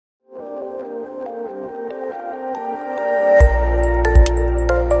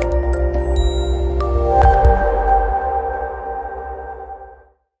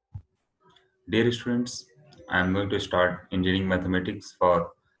Dear students, I am going to start engineering mathematics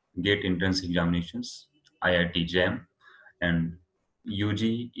for GATE entrance examinations, IIT JAM, and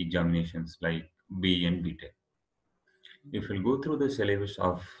UG examinations like B and B Tech. If you go through the syllabus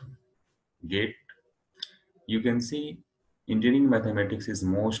of GATE, you can see engineering mathematics is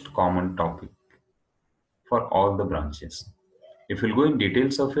most common topic for all the branches. If you go in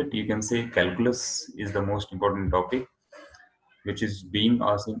details of it, you can say calculus is the most important topic, which is being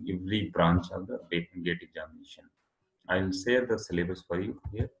asked in every branch of the GATE examination. I will share the syllabus for you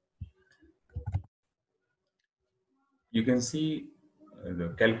here. You can see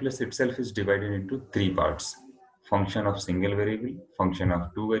the calculus itself is divided into three parts: function of single variable, function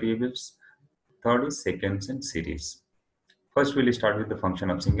of two variables, third is sequence and series. First, we'll start with the function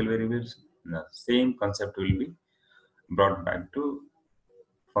of single variables. The same concept will be brought back to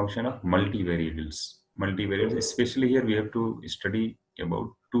function of multivariables. Multivariables, especially here, we have to study about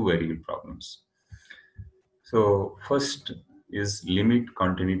two variable problems. So first is limit,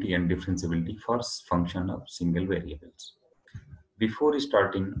 continuity, and differentiability for function of single variables. Before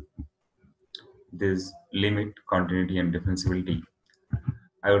starting this limit, continuity, and differentiability,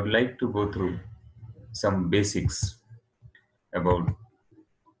 I would like to go through some basics about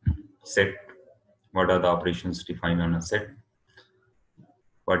set. What are the operations defined on a set?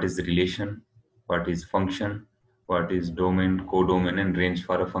 What is the relation? What is function? What is domain, codomain, and range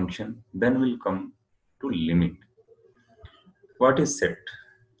for a function? Then we'll come to limit. What is set?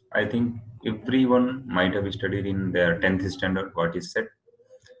 I think everyone might have studied in their 10th standard what is set.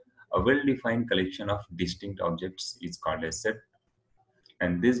 A well-defined collection of distinct objects is called a set,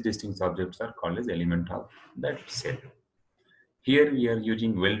 and these distinct objects are called as element of that set. Here we are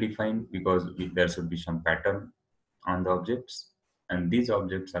using well-defined because there should be some pattern on the objects, and these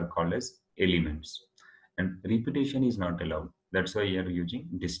objects are called as elements. And repetition is not allowed. That's why we are using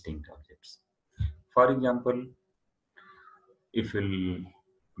distinct objects. For example, if we'll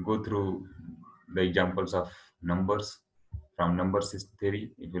go through the examples of numbers from numbers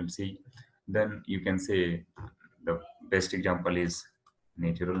theory, you will see, then you can say the best example is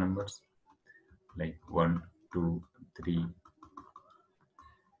natural numbers like 1, 2, 3.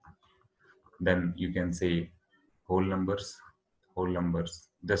 Then you can say whole numbers. Whole numbers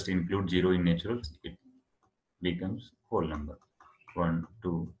just include 0 in naturals, it becomes whole number 1,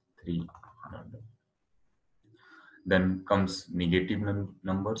 2, 3. Then comes negative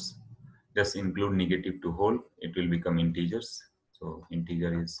numbers, just include negative to whole, it will become integers. So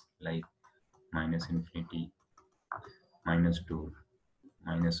integer is like minus infinity, minus 2,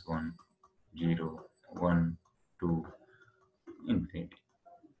 minus 1, 0, 1, 2, infinity.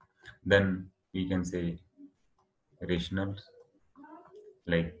 Then we can say rationals,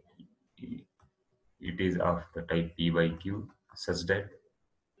 like it is of the type p by q such that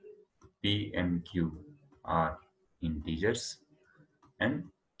p and q are integers and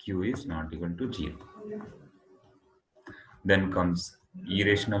q is not equal to 0. Then comes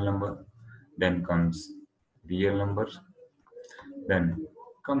irrational number, then comes real numbers, then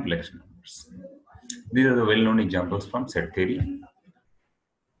complex numbers. These are the well-known examples from set theory.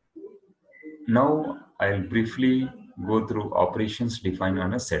 Now I'll briefly go through operations defined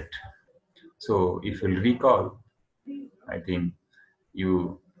on a set. So if you'll recall, I think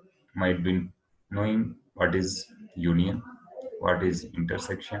you might be knowing what is union, what is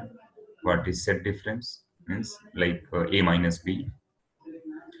intersection, what is set difference, means like A minus B,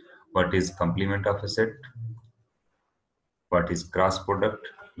 what is complement of a set, what is cross product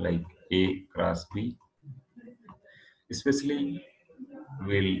like A cross B. Especially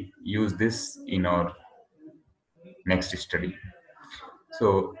we'll use this in our next study.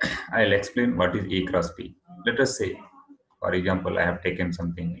 So I'll explain what is A cross B. Let us say, for example, I have taken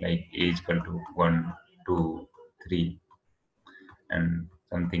something like A is equal to 1, 2, 3, and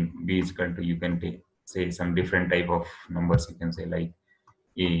something B is equal to, you can take, say some different type of numbers, you can say like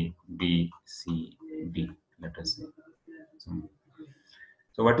A, B, C, D, let us say.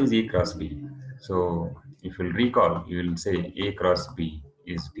 So what is A cross B? So if you'll recall, you will say A cross B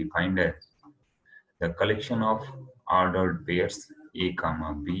is defined as the collection of ordered pairs A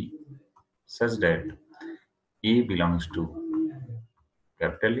comma B such that A belongs to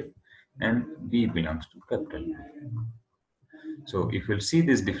capital A and B belongs to capital A. So if you'll see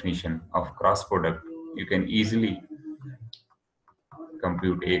this definition of cross product, you can easily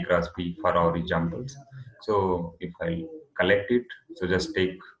compute A cross B for our examples. So if I collect it, so just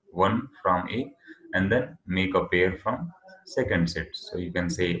take one from A and then make a pair from second set. So you can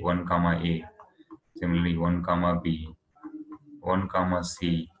say 1 comma A, similarly 1 comma B, 1 comma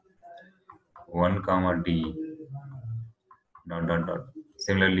C, 1 comma D, dot dot dot.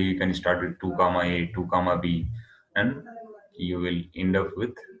 Similarly, you can start with 2 comma A, 2 comma B, and you will end up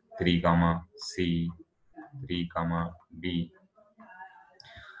with 3 comma C, 3 comma B.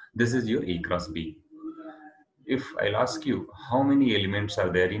 This is your A cross B. If I'll ask you how many elements are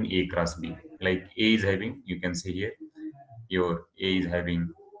there in A cross B, like A is having, you can see here, your A is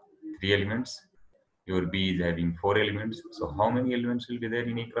having 3 elements, your B is having 4 elements. So how many elements will be there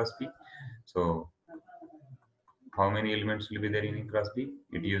in A cross B? So how many elements will be there in A cross B?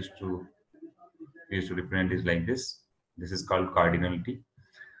 It used to represent is like this. This is called cardinality.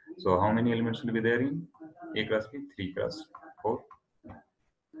 So how many elements will be there in A cross B? 3 cross 4.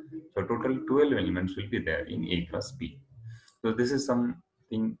 So total 12 elements will be there in A cross B. So this is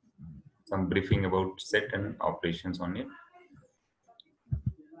something, some briefing about set and operations on it.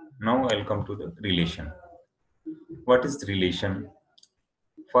 Now I'll come to the relation. What is relation?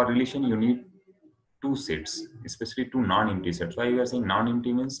 For relation, you need two sets, especially two non-empty sets. Why we are saying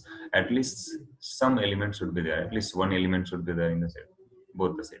non-empty means at least some element should be there, at least one element should be there in the set,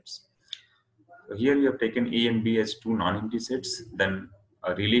 both the sets. So here we have taken A and B as two non-empty sets, then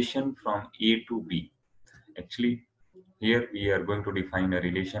a relation from A to B. Actually, here we are going to define a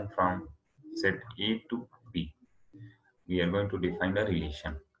relation from set A to B. We are going to define a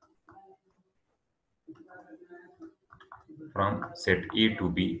relation from set A to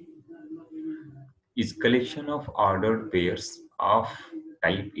B is collection of ordered pairs of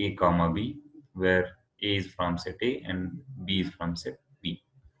type A comma B, where A is from set A and B is from set B.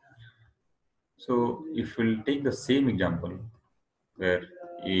 So if we'll take the same example where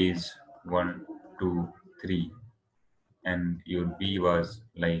A is 1, 2, 3 and your B was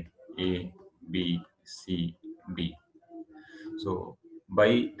like A, B, C, D. So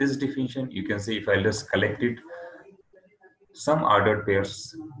by this definition, you can say if I'll just collect it, some ordered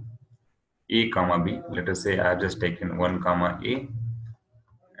pairs A comma B, let us say I have just taken 1 comma A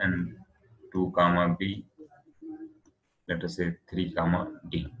and 2 comma B, let us say 3 comma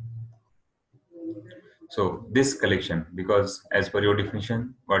D. So this collection, because as per your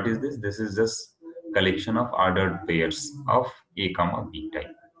definition, what is this? This is just collection of ordered pairs of A comma B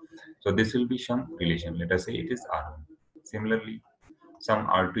type. So this will be some relation. Let us say it is R1. Similarly, some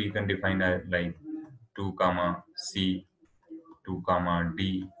R2 you can define as like 2 comma C, 2 comma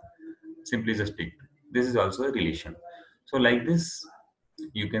D. Simply just take. This is also a relation. So like this,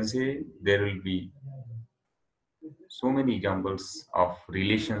 you can say there will be so many examples of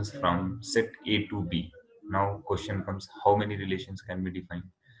relations from set A to B. Now question comes, how many relations can be defined?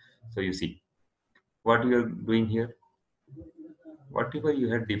 So you see, what you are doing here, whatever you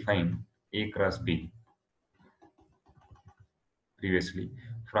had defined A cross B previously,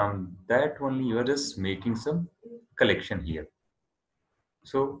 from that only you are just making some collection here.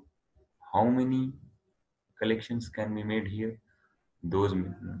 So how many collections can be made here? Those,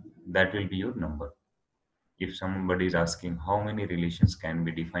 that will be your number. If somebody is asking how many relations can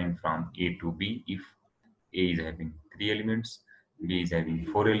be defined from A to B, if A is having 3 elements, B is having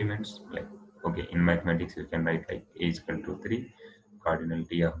 4 elements, like, okay, in mathematics you can write like A is equal to 3,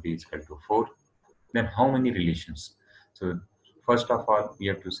 cardinality of B is equal to 4, then how many relations? So first of all, we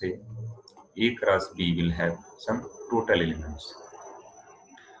have to say A cross B will have some total elements.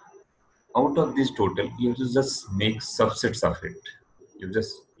 Out of this total, you have to just make subsets of it.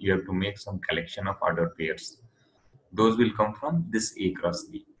 You have to make some collection of ordered pairs. Those will come from this A cross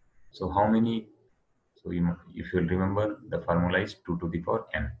B. So how many? So if you remember, the formula is 2 to the power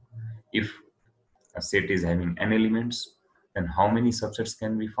n. If a set is having n elements, then how many subsets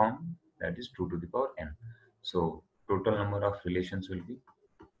can be found? That is 2 to the power n. So total number of relations will be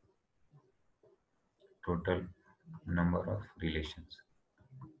total number of relations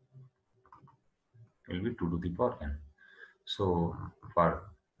will be 2 to the power n. So for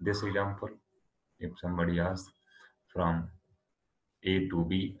this example, if somebody asks from A to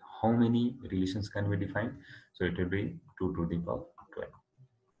B, how many relations can be defined? So it will be 2 to the power 12.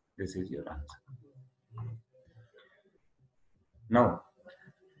 This is your answer. Now,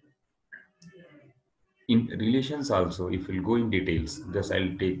 in relations also, if we'll go in details, just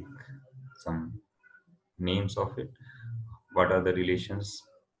I'll take some names of it. What are the relations?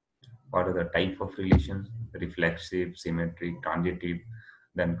 What are the type of relations? Reflexive, symmetric, transitive.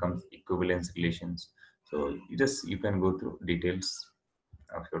 Then comes equivalence relations. So you can go through details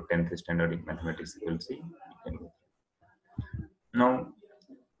of your 10th standard in mathematics. You will see. You can go. Now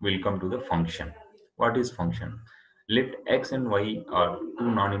we'll come to the function. What is function? Let x and y are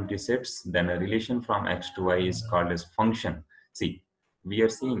two non-empty sets, then a relation from x to y is called as function. See, we are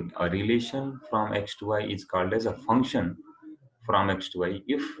seeing a relation from x to y is called as a function from x to y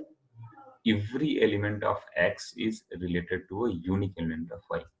if every element of X is related to a unique element of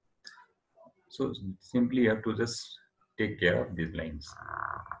Y. So simply you have to just take care of these lines.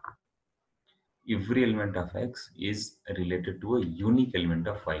 Every element of X is related to a unique element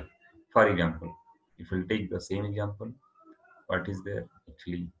of Y. For example, if we'll take the same example, what is there?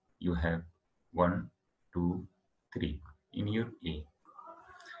 Actually, you have 1, 2, 3 in your A,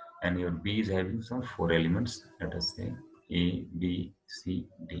 and your B is having some 4 elements. Let us say A, B, C,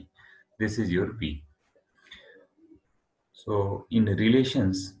 D. This is your B. So in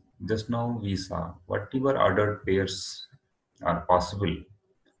relations, just now we saw whatever ordered pairs are possible,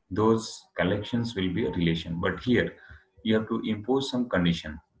 those collections will be a relation. But here you have to impose some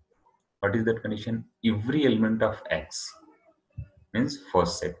condition. What is that condition? Every element of X, means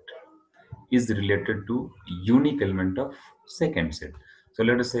first set, is related to unique element of second set. So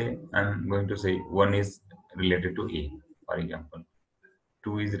let us say I'm going to say 1 is related to A, for example,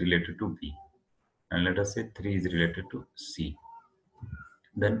 2 is related to B, and let us say 3 is related to C.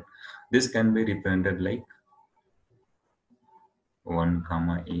 Then this can be represented like 1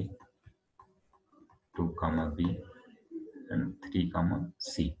 comma A, 2 comma B, and 3 comma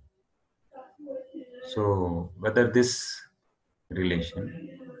C. So whether this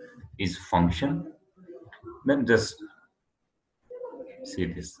relation is function, then just see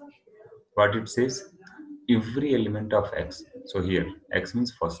this. What it says, every element of X. So here X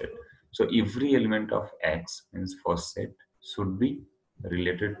means first set. So every element of X means first set should be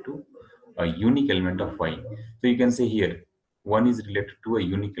related to a unique element of Y. So you can say here 1 is related to a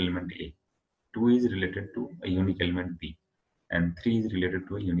unique element A, 2 is related to a unique element B, and 3 is related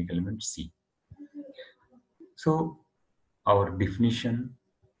to a unique element C. So our definition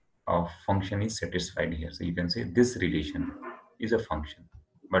of function is satisfied here. So you can say this relation is a function.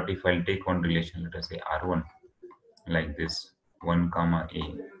 But if I'll take one relation, let us say R1, like this, 1 comma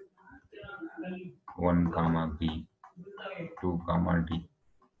A, 1 comma B, 2 comma D,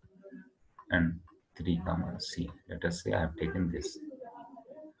 and 3 comma C. Let us say I have taken this.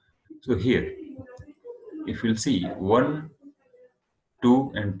 So here, if you'll see 1,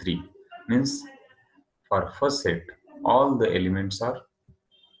 2, and 3 means for first set, all the elements are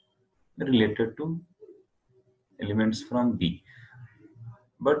related to elements from B.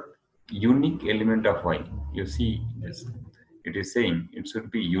 But unique element of Y, you see this, it is saying it should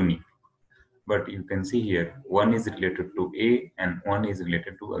be unique. But you can see here, one is related to A and one is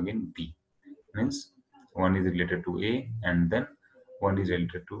related to again B. Means one is related to A and then one is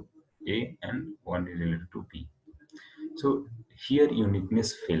related to A and one is related to B. So here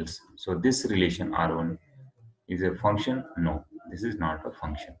uniqueness fails. So this relation R1 is a function? No, this is not a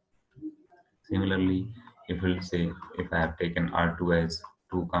function. Similarly, if we'll say if I have taken R2 as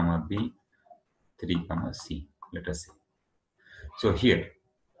 2 comma B, 3 comma C, let us say. So here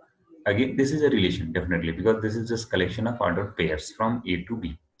again this is a relation definitely, because this is just collection of ordered pairs from A to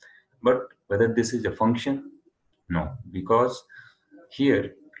B. But whether this is a function? No, because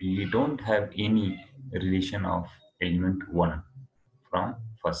here we don't have any relation of element 1 from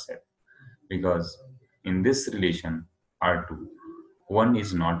first set, because in this relation R2, 1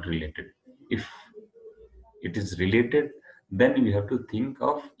 is not related. If it is related, then we have to think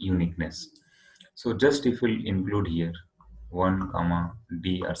of uniqueness. So just if we'll include here 1 comma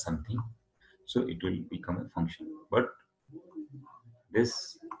D or something, so it will become a function. But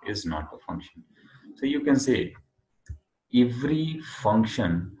this is not a function. So you can say every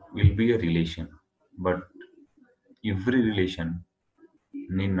function will be a relation, but every relation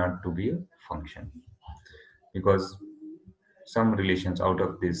need not to be a function, because some relations out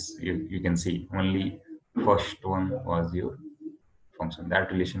of this you can see only first one was your function,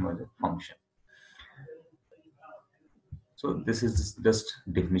 that relation was a function. So this is just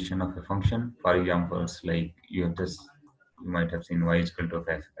definition of a function. For examples, like you might have seen y is equal to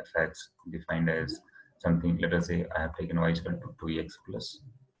fx defined as something. Let us say I have taken y is equal to 2x plus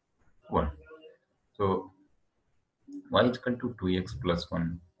 1. So y is equal to 2x plus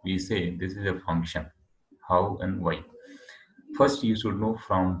 1. We say this is a function. How and why? First, you should know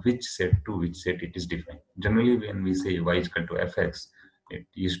from which set to which set it is defined. Generally, when we say y is equal to fx, it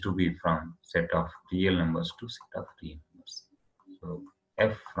used to be from set of real numbers to set of real numbers. So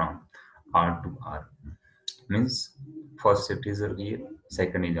f from R to R means first set is a real,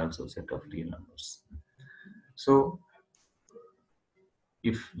 second is also set of real numbers. So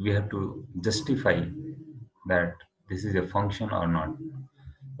if we have to justify that this is a function or not,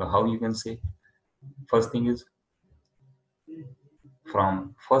 so how you can say? First thing is,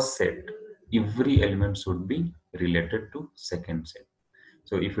 from first set, every element should be related to second set.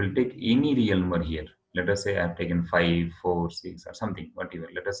 So if we'll take any real number here, Let us say I have taken 5, 4, 6 or something, whatever.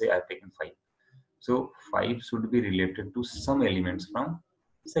 Let us say I have taken 5. So 5 should be related to some elements from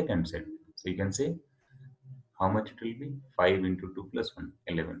second set. So you can say how much it will be? 5 into 2 plus 1,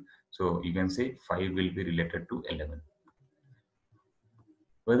 11. So you can say 5 will be related to 11.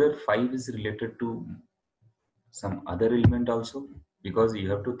 Whether 5 is related to some other element also, because you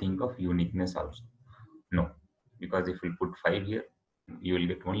have to think of uniqueness also. No, because if you put 5 here, you will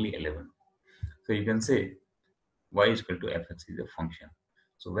get only 11. So you can say y is equal to fx is a function.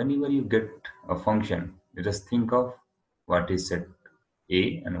 So whenever you get a function, you just think of what is set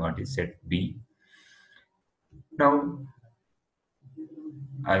A and what is set B. Now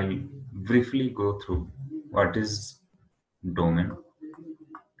I'll briefly go through what is domain,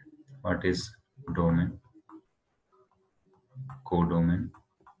 what is domain, codomain,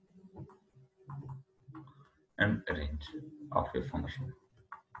 and range of a function.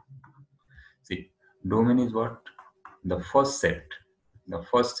 See, domain is what? The first set. The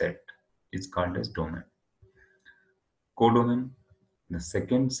first set is called as domain. Codomain, the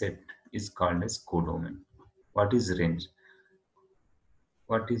second set is called as codomain. What is range?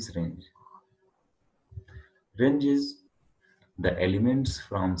 What is range? Range is the elements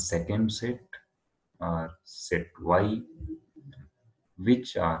from second set or set Y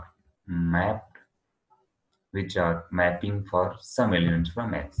which are mapped, which are mapping for some elements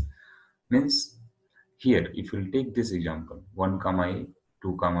from X. Means here, if you'll take this example, 1 comma A,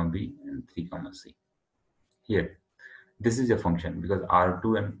 2 comma B, and 3 comma C. Here, this is a function because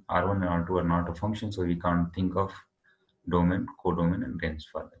R2 and R1 and R2 are not a function, so we can't think of domain, codomain, and range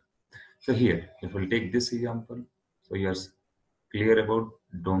further. So here, if we'll take this example, so you are clear about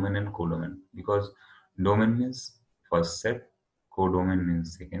domain and codomain, because domain means first set, codomain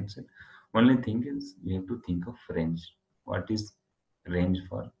means second set. Only thing is we have to think of range. What is range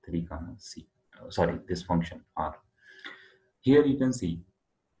for 3 comma C? Sorry, this function R. Here you can see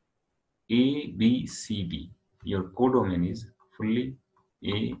A, B, C, D. Your codomain is fully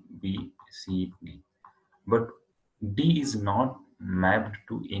A, B, C, D. But D is not mapped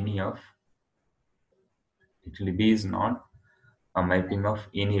to any of, actually D is not a mapping of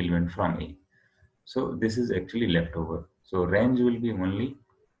any element from A. So this is actually left over. So range will be only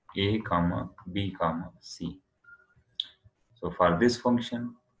A comma B comma C. So for this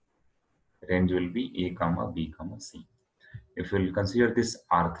function, range will be A comma B comma C. If we'll consider this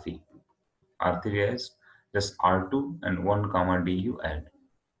R3, R3 as just R2 and 1 comma D you add.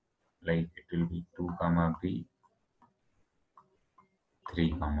 Like it will be 2 comma B,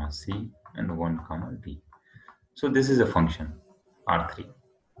 3 comma C, and 1 comma D. So this is a function R3.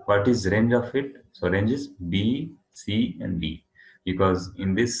 What is range of it? So range is B, C, and D, because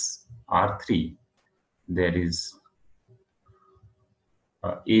in this R3 there is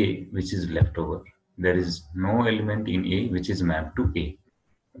A which is left over. There is no element in A which is mapped to A.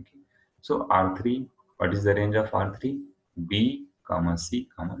 Okay. So R3, what is the range of R3? B, comma C,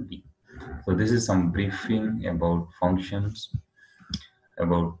 comma D. So this is some briefing about functions,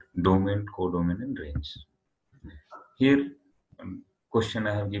 about domain, codomain, and range. Here, question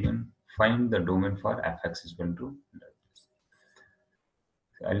I have given, find the domain for fx is equal to.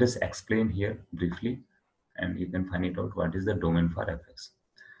 I'll just explain here briefly and you can find it out what is the domain for fx.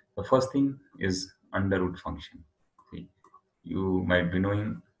 The first thing is under root function. See, you might be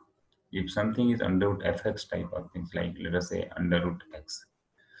knowing if something is under root fx type of things, like let us say under root x.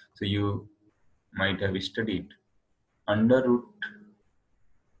 So you might have studied under root.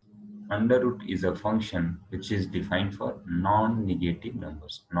 Under root is a function which is defined for non-negative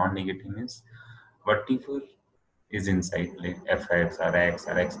numbers. Non-negative means whatever is inside, like fx or x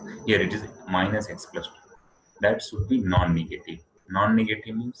or x. Here it is minus x plus 2. That should be non-negative.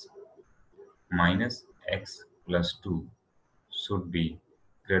 Non-negative means minus x plus 2 should be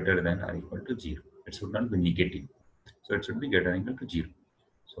greater than or equal to 0. It should not be negative. So it should be greater than or equal to 0.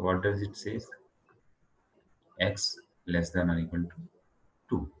 So what does it say? X less than or equal to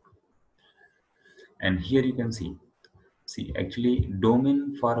 2. And here you can see actually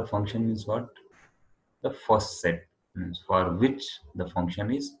domain for a function is what? The first set, means for which the function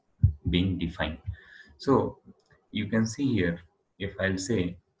is being defined. So you can see here, if I'll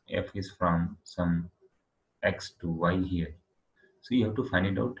say f is from some x to y here, so you have to find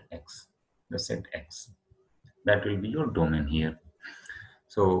it out x, the set x. That will be your domain here.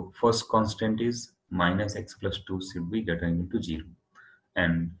 So first constant is minus x plus 2 should be greater than to 0.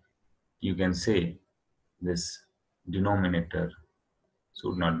 And you can say this denominator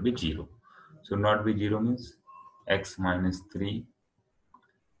should not be 0. Should not be 0 means x minus 3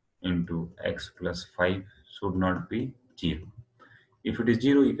 into x plus 5 should not be 0. If it is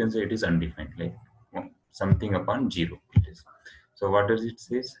 0, you can say it is undefined. Like something upon 0. It is. So what does it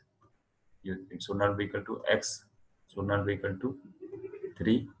says? It should not be equal to x should not be equal to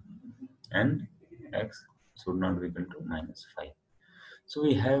 3, and x should not be equal to -5. So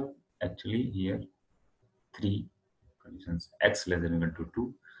we have actually here three conditions: x less than or equal to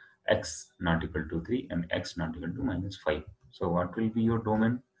 2, x not equal to 3, and x not equal to -5. So what will be your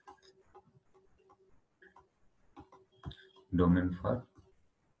domain for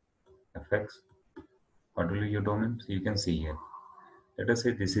fx? What will be your domain? So you can see here. Let us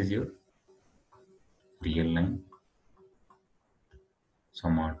say this is your real line,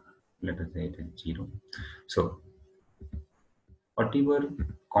 somewhat. Let us say it is 0. So whatever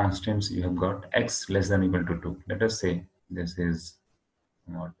constants you have got, x less than or equal to 2. Let us say this is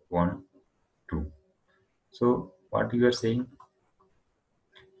what 1, 2. So what you are saying,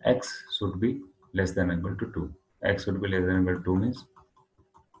 x should be less than or equal to 2. X should be less than or equal to 2 means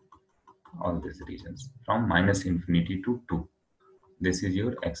all these regions from -infinity to 2. This is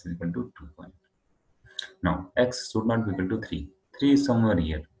your x is equal to 2 point. Now x should not be equal to 3. 3 is somewhere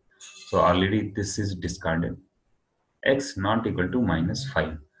here. So already this is discarded. X not equal to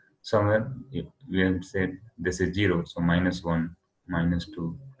 -5. Somewhere we have said this is 0. So -1,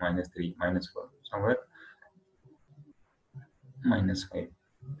 -2, -3, -4. Somewhere -5.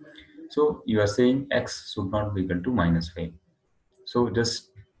 So you are saying x should not be equal to -5. So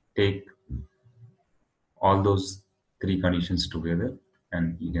just take all those three conditions together,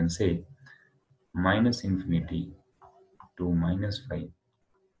 and you can say -infinity to -5.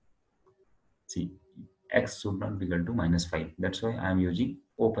 See, x should not be equal to -5. That's why I am using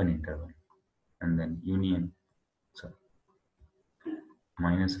open interval, and then union, so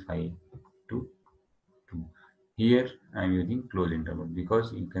 -5 to 2. Here I am using closed interval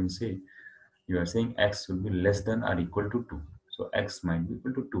because you can say you are saying x should be less than or equal to 2. So x might be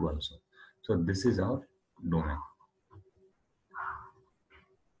equal to 2 also. So this is our domain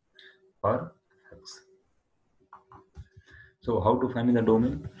for x. So how to find the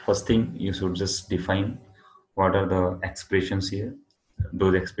domain? First thing, you should just define what are the expressions here.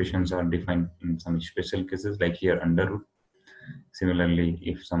 Those expressions are defined in some special cases, like here under root. Similarly,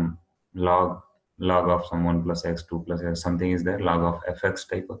 if some log of some 1 plus x, 2 plus x, something is there, log of fx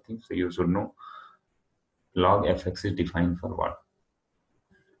type of thing. So you should know log fx is defined for what.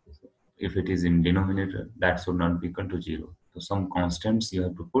 If it is in denominator, that should not be equal to 0. So some constants you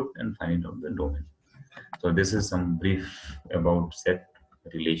have to put and find out the domain. So this is some brief about set,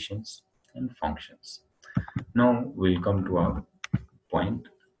 relations, and functions. Now we'll come to our point,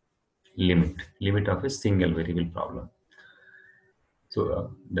 limit of a single variable problem.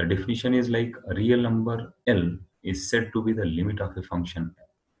 So the definition is like a real number L is said to be the limit of a function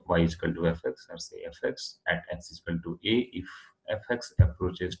y is equal to fx, or say fx at x is equal to a if fx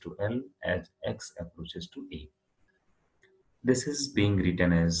approaches to L as x approaches to a. This is being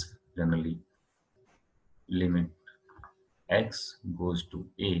written as generally limit x goes to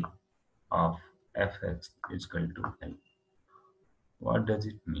a of fx is equal to L. What does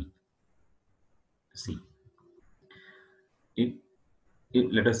it mean? See,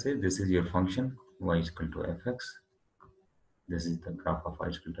 let us say this is your function y is equal to fx. This is the graph of y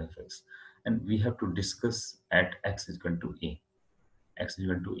is equal to fx, and we have to discuss at x is equal to a. X is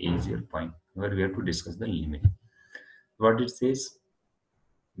equal to a is your point where we have to discuss the limit. What it says,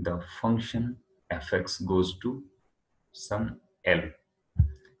 the function fx goes to some L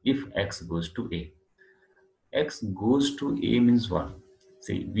if x goes to a. X goes to a means what?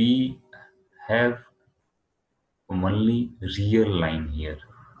 See, we have only real line here.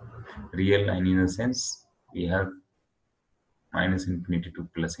 Real line in a sense, we have -infinity to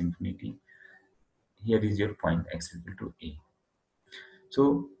 +infinity. Here is your point x is equal to a.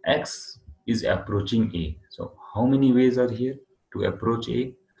 So x is approaching a. So how many ways are here to approach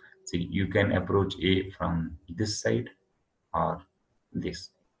a? See, you can approach a from this side or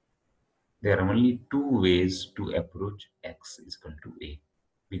this. There are only two ways to approach x is equal to a,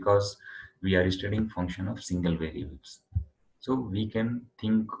 because we are studying function of single variables. So we can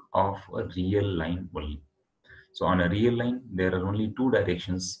think of a real line only. So on a real line, there are only two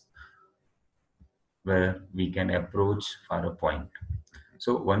directions where we can approach for a point.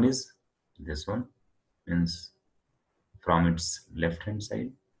 So one is this one, means from its left hand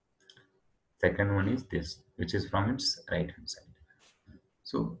side. Second one is this, which is from its right hand side.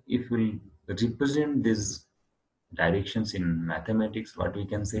 So if we represent these directions in mathematics, what we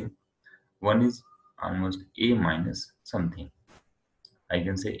can say, one is almost a minus something. I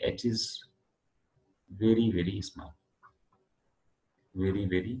can say h is very small,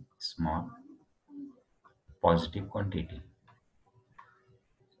 very small positive quantity,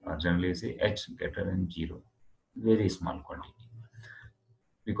 or generally say h greater than 0, very small quantity,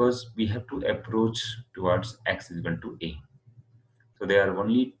 because we have to approach towards x is equal to a. So there are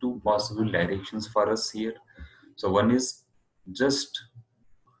only two possible directions for us here. So one is just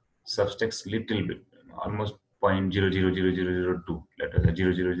subtext little bit, almost 0.00002, let us say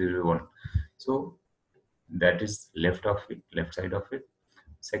 0.0001. So that is left of it, left side of it.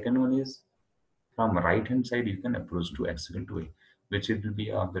 Second one is from right hand side you can approach to x equal to a, which it will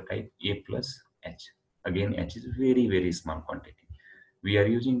be of the type a plus h. Again, h is very small quantity. We are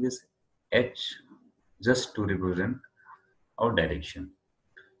using this h just to represent our direction.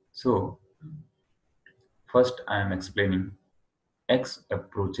 So first I am explaining x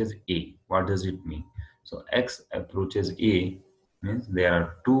approaches a. What does it mean? So x approaches a means there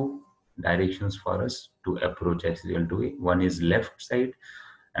are two directions for us to approach x equal to a. One is left side,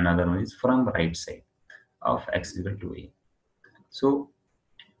 another one is from right side of x equal to a. So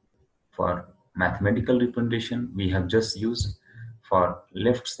for mathematical representation, we have just used for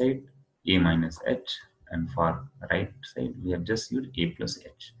left side a minus h, and for right side we have just used a plus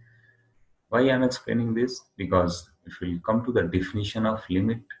h. Why I am explaining this? Because if we come to the definition of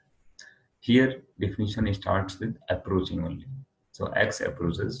limit, here definition starts with approaching only. So x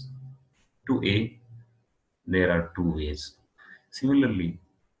approaches to a, there are two ways. Similarly,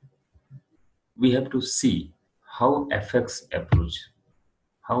 we have to see how fx approach,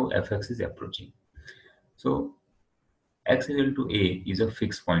 how fx is approaching. So x is equal to a is a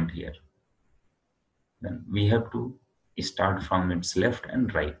fixed point here. Then we have to start from its left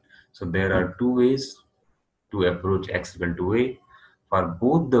and right. So there are two ways to approach x equal to a. For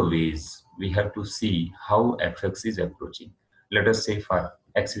both the ways, we have to see how fx is approaching. Let us say for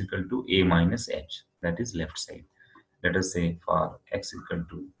x equal to a minus h, that is left side. Let us say for x equal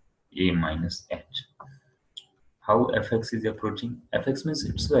to a minus h. How fx is approaching? Fx means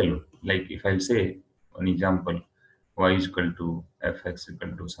its value. Like if I'll say an example, y is equal to fx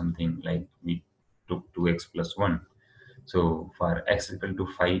equal to something like we took 2x plus 1. So for x equal to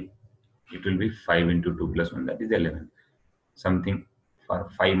 5, it will be 5 into 2 plus 1, that is 11. Something for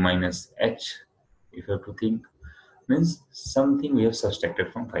 5 minus h, if you have to think, means something we have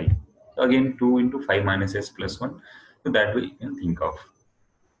subtracted from 5. So again 2 into 5 minus h plus 1, so that way you can think of.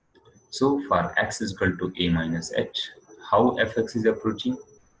 So for x is equal to a minus h, how fx is approaching,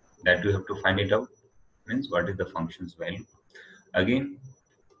 that you have to find it out, means what is the function's value. Again,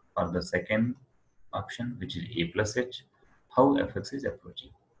 for the second option, which is a plus h, how fx is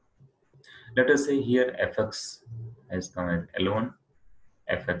approaching. Let us say here fx has come as L1,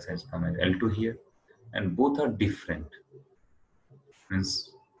 fx has come as L2 here, and both are different.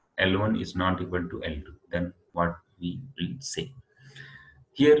 Means L1 is not equal to L2. Then what we will say?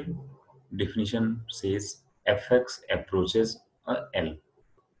 Here definition says fx approaches a L.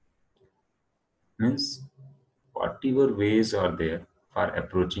 Means whatever ways are there for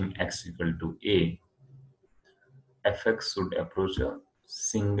approaching x equal to a, fx should approach a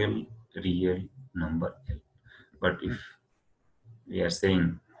single real number L. But if we are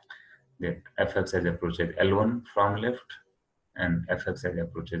saying that fx has approached L1 from left and fx has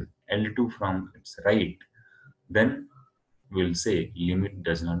approached L2 from its right, then we'll say limit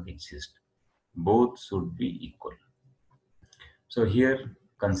does not exist. Both should be equal. So here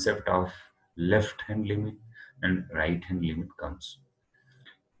concept of left hand limit and right hand limit comes.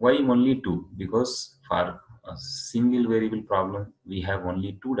 Why only two? Because for a single variable problem, we have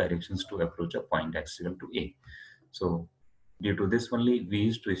only two directions to approach a point x equal to a. So due to this only, we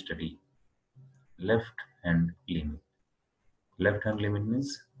used to study left hand limit. Left hand limit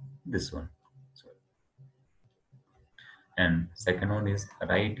means this one. So, and second one is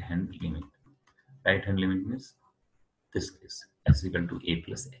right hand limit. Right hand limit means this case, x equal to a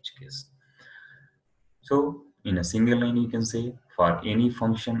plus h case. So in a single line, you can say for any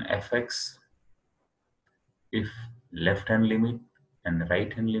function fx, if left hand limit and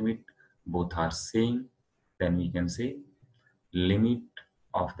right hand limit both are same, then we can say limit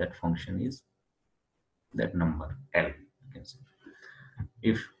of that function is that number L. You can say.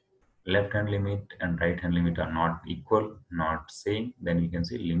 If left hand limit and right hand limit are not equal, not same, then we can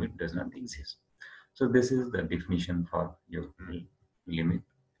say limit does not exist. So this is the definition for your limit.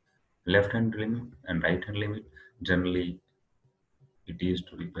 Left hand limit and right hand limit, generally it is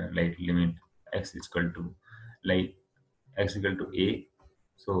to represent like limit x is equal to like x equal to a.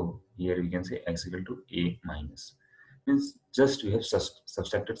 So here we can say x equal to a minus, means just we have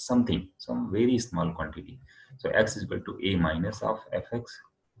subtracted something, some very small quantity. So x is equal to a minus of fx.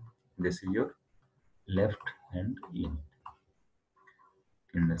 This is your left hand limit.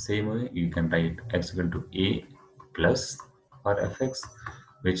 In the same way, you can write x equal to a plus for fx.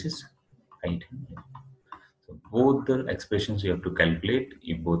 which is right hand limit. So both the expressions you have to calculate.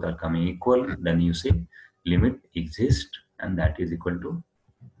 If both are coming equal, then you say limit exists and that is equal to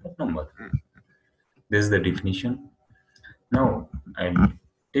that number. This is the definition. Now I'll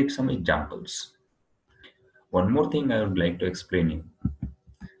take some examples. One more thing I would like to explain you.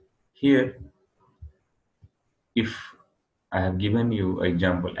 Here, if I have given you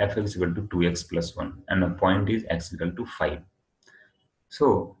example f is equal to 2x plus 1 and the point is x is equal to 5.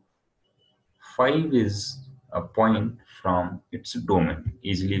 So 5 is a point from its domain.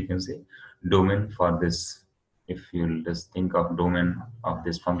 Easily you can say domain for this. If you'll just think of domain of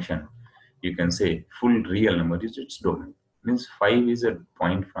this function, you can say full real number is its domain. Means 5 is a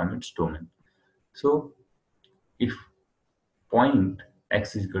point from its domain. So if point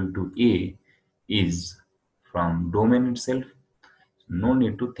x is equal to a is from domain itself, no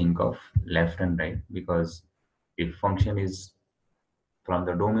need to think of left and right, because if function is from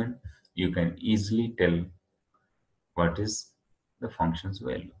the domain, you can easily tell what is the function's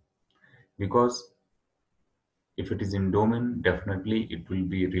value. Because if it is in domain, definitely it will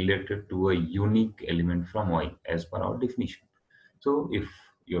be related to a unique element from y as per our definition. So if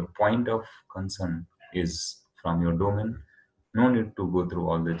your point of concern is from your domain, no need to go through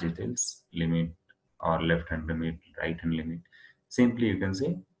all the details, limit or left hand limit, right hand limit. Simply you can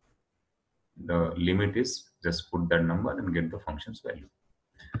say the limit is just put that number and get the function's value.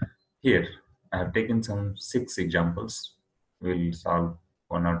 Here, I have taken some 6 examples. We'll solve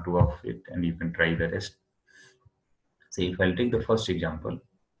 1 or 2 of it and you can try the rest. See, if I'll take the first example.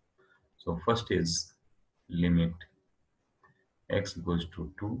 So first is limit x goes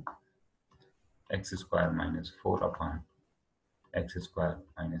to 2, x square minus 4 upon x square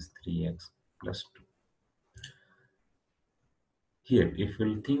minus 3x plus 2. Here, if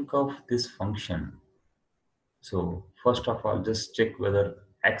we'll think of this function, so first of all, just check whether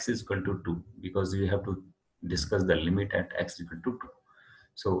x is equal to 2, because we have to discuss the limit at x equal to 2.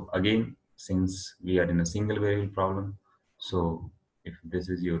 So again, since we are in a single variable problem, so if this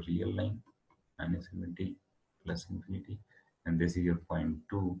is your real line, minus infinity plus infinity, and this is your point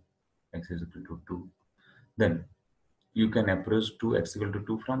 2, x is equal to 2, then you can approach 2x equal to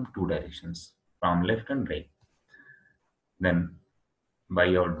 2 from 2 directions, from left and right. Then by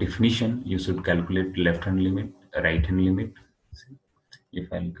your definition, you should calculate left hand limit, right hand limit. See,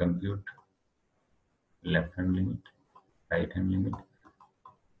 if I'll compute left hand limit, right hand limit,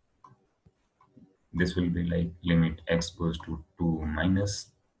 this will be like limit x goes to 2 minus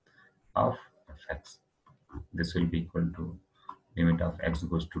of fx. This will be equal to limit of x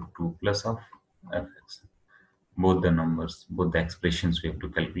goes to 2 plus of fx. Both the numbers, both the expressions we have to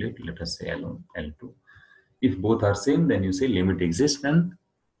calculate. Let us say L1, L2. If both are same, then you say limit exists and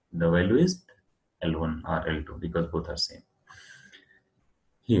the value is L1 or L2 because both are same.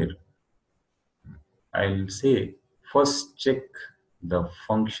 Here, I'll say first check the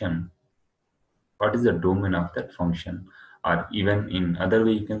function. What is the domain of that function? Or even in other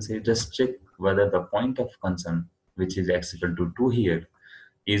way, you can say just check whether the point of concern, which is x equal to 2 here,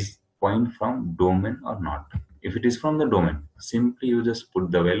 is point from domain or not. If it is from the domain, simply you just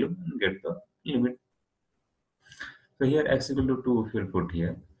put the value and get the limit. So here x equal to 2 if you put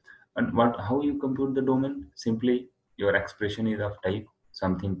here. And how you compute the domain? Simply your expression is of type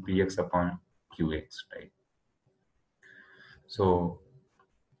something px upon qx, right? So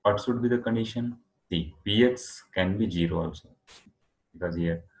what should be the condition? See, px can be 0 also, because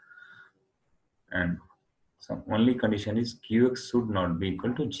here, and some only condition is qx should not be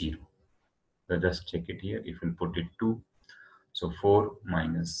equal to 0. So just check it here. If you put it 2, so 4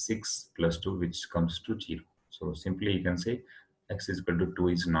 minus 6 plus 2, which comes to 0. So simply you can say x is equal to 2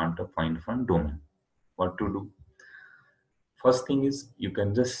 is not a point from domain. What to do? First thing is you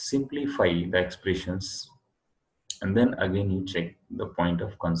can just simplify the expressions and then again you check the point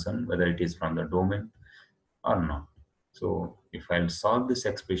of concern whether it is from the domain or not. So if I'll solve this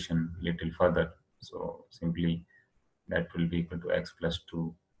expression little further, so simply that will be equal to x plus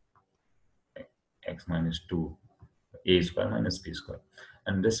 2, x minus 2, a square minus b square,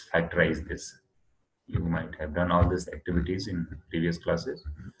 and just factorize this. You might have done all these activities in previous classes,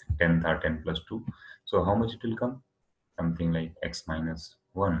 10th or 10 plus 2. So how much it will come? Something like x minus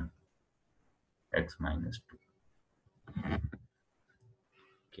 1, x minus 2.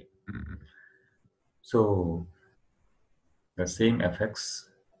 Okay. So the same fx,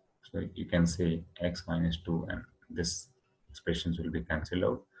 so you can say x minus 2 and this expressions will be cancelled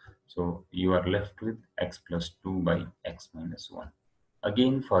out. So you are left with x plus 2 by x minus 1.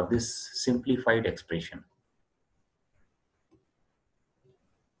 Again, for this simplified expression,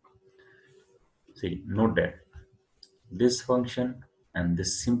 see, note that this function and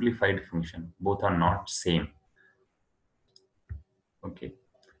this simplified function, both are not same. Okay,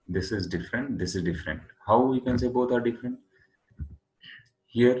 this is different, this is different. How we can say both are different?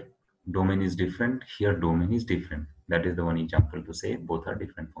 Here domain is different, here domain is different. That is the one example to say both are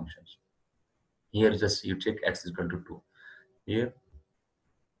different functions. Here just you check x is equal to 2. Here,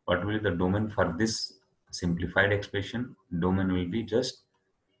 what will be the domain for this simplified expression? Domain will be just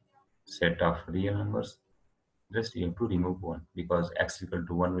set of real numbers. Just you have to remove 1 because x is equal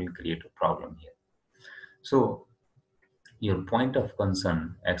to 1 will create a problem here. So your point of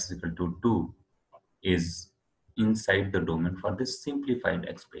concern x is equal to 2 is inside the domain for this simplified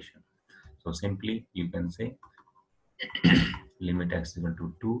expression. So simply you can say limit x is equal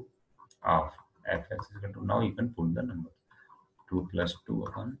to 2 of fx is equal to, now you can put the number 2 plus 2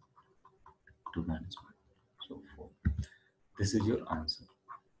 upon 2 minus 1. So 4. This is your answer.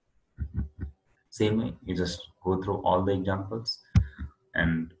 Same way, you just go through all the examples,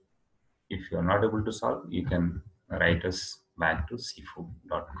 and if you are not able to solve, you can write us back to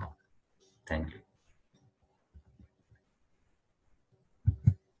shifoo.com. Thank you.